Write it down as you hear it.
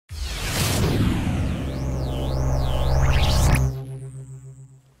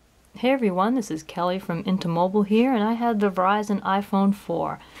Hey everyone, this is Kelly from Into Mobile here, and I had the Verizon iPhone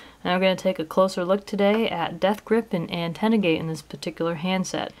 4. And we're going to take a closer look today at death grip and antenna gate in this particular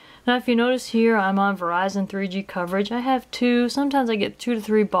handset. Now if you notice here, I'm on Verizon 3G coverage. I have sometimes I get 2 to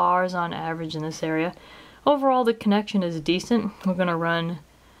 3 bars on average in this area. Overall the connection is decent. We're going to run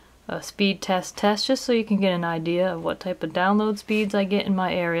a speed test just so you can get an idea of what type of download speeds I get in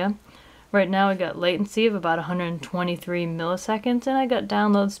my area. Right now I got latency of about 123 milliseconds, and I got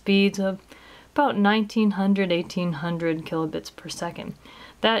download speeds of about 1800 kilobits per second.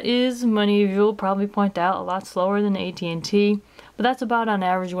 That is, many of you will probably point out, a lot slower than AT&T, but that's about on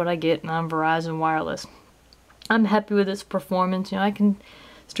average what I get on Verizon Wireless. I'm happy with its performance. You know, I can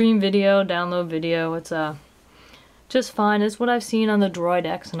stream video, download video. It's just fine. It's what I've seen on the Droid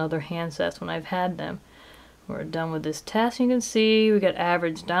X and other handsets when I've had them. We're done with this test. You can see we got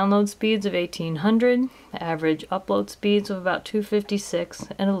average download speeds of 1800, average upload speeds of about 256,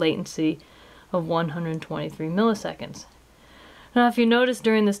 and a latency of 123 milliseconds. Now if you notice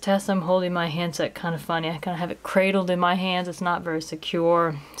during this test I'm holding my handset kind of funny. I kind of have it cradled in my hands. It's not very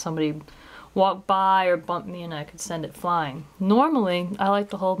secure. Somebody walked by or bumped me and I could send it flying. Normally I like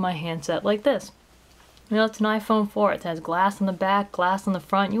to hold my handset like this. You know, it's an iPhone 4. It has glass on the back, glass on the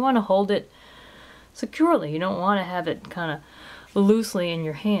front. You want to hold it securely. You don't want to have it kind of loosely in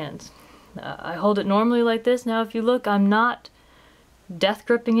your hands. I hold it normally like this. Now if you look, I'm not death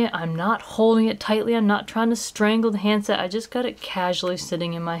gripping it. I'm not holding it tightly. I'm not trying to strangle the handset. I just got it casually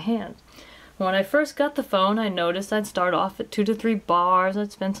sitting in my hand. When I first got the phone, I noticed I'd start off at 2 to 3 bars.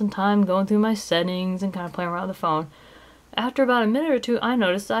 I'd spend some time going through my settings and kind of playing around with the phone. After about a minute or two, I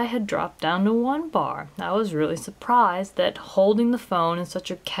noticed I had dropped down to 1 bar. I was really surprised that holding the phone in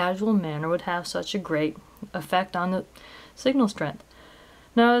such a casual manner would have such a great effect on the signal strength.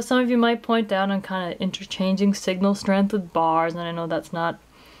 Now, as some of you might point out, I'm kind of interchanging signal strength with bars, and I know that's not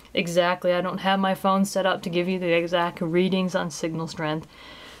exactly, I don't have my phone set up to give you the exact readings on signal strength.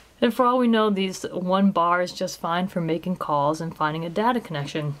 And for all we know, these 1 bar is just fine for making calls and finding a data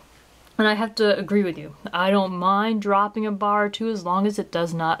connection. And I have to agree with you. I don't mind dropping a bar or 2 as long as it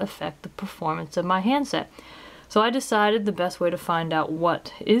does not affect the performance of my handset. So I decided the best way to find out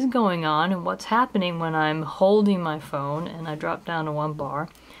what is going on and what's happening when I'm holding my phone and I drop down to 1 bar,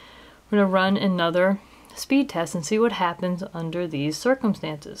 I'm going to run another speed test and see what happens under these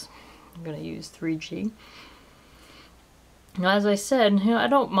circumstances. I'm going to use 3G. Now, as I said, you know, I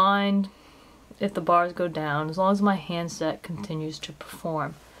don't mind if the bars go down as long as my handset continues to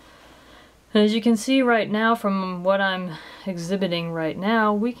perform. And as you can see right now from what I'm exhibiting right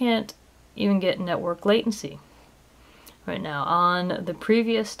now, we can't even get network latency. Right now, on the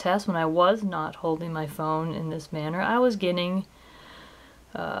previous test when I was not holding my phone in this manner, I was getting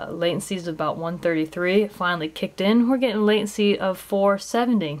latencies of about 133. It finally kicked in. We're getting latency of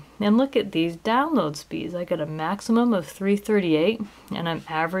 470. And look at these download speeds. I got a maximum of 338 and I'm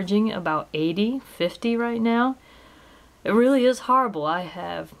averaging about 80, 50 right now. It really is horrible. I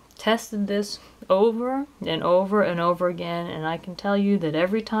have tested this over and over and over again, and I can tell you that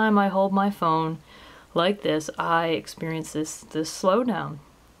every time I hold my phone like this, I experience this slowdown.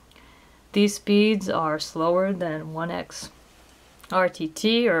 These speeds are slower than 1x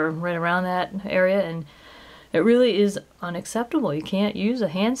RTT or right around that area, and it really is unacceptable. You can't use a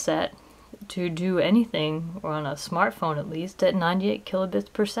handset to do anything, or on a smartphone at least, at 98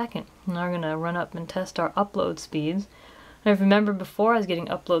 kilobits per second. Now we're going to run up and test our upload speeds. I remember before I was getting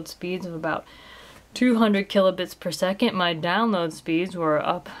upload speeds of about 200 kilobits per second. My download speeds were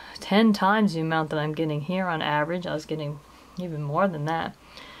up 10 times the amount that I'm getting here on average. I was getting even more than that,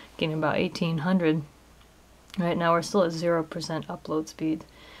 getting about 1800. Right now we're still at 0% upload speeds.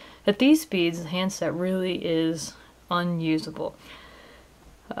 At these speeds, the handset really is unusable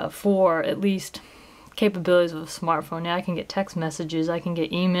for at least capabilities of a smartphone. Now I can get text messages, I can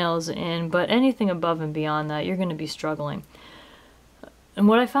get emails in, but anything above and beyond that, you're going to be struggling. And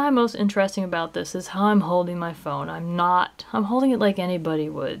what I find most interesting about this is how I'm holding my phone. I'm holding it like anybody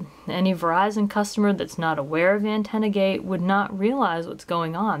would. Any Verizon customer that's not aware of antenna gate would not realize what's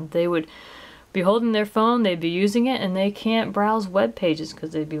going on. They would be holding their phone, they'd be using it, and they can't browse web pages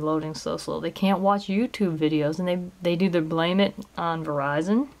because they'd be loading so slow. They can't watch YouTube videos, and they'd either blame it on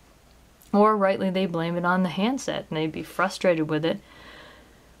Verizon, or rightly they blame it on the handset, and they'd be frustrated with it,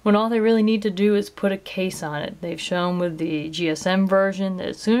 when all they really need to do is put a case on it. They've shown with the GSM version that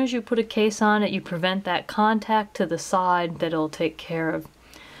as soon as you put a case on it, you prevent that contact to the side, that it'll take care of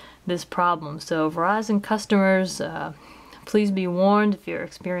this problem. So Verizon customers, please be warned, if you're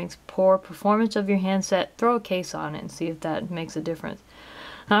experiencing poor performance of your handset, throw a case on it and see if that makes a difference.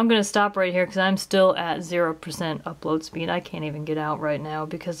 Now I'm going to stop right here because I'm still at 0% upload speed. I can't even get out right now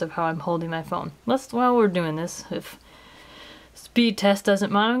because of how I'm holding my phone. While we're doing this, if speed test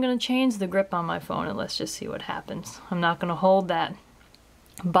doesn't mind, I'm going to change the grip on my phone and let's just see what happens. I'm not going to hold that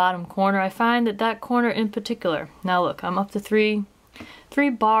bottom corner. I find that corner in particular. Now look, I'm up to three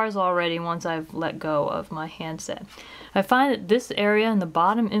bars already once I've let go of my handset. I find that this area in the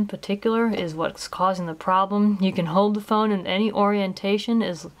bottom in particular is what's causing the problem. You can hold the phone in any orientation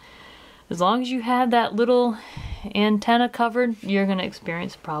as long as you have that little antenna covered, you're going to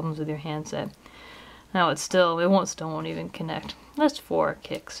experience problems with your handset. Now it won't even connect. That's 4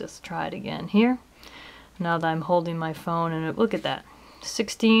 kicks. Just try it again here. Now that I'm holding my phone, and look at that.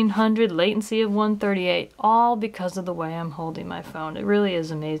 1600, latency of 138, all because of the way I'm holding my phone. It really is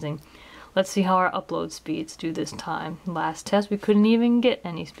amazing. Let's see how our upload speeds do this time. Last test we couldn't even get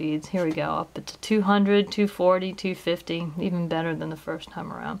any speeds. Here we go, up to 200, 240, 250, even better than the first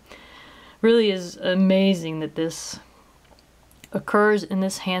time around. Really is amazing that this occurs in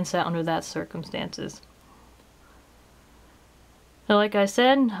this handset under that circumstances. So like I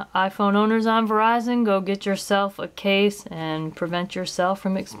said, iPhone owners on Verizon, go get yourself a case and prevent yourself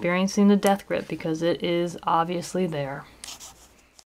from experiencing the death grip because it is obviously there.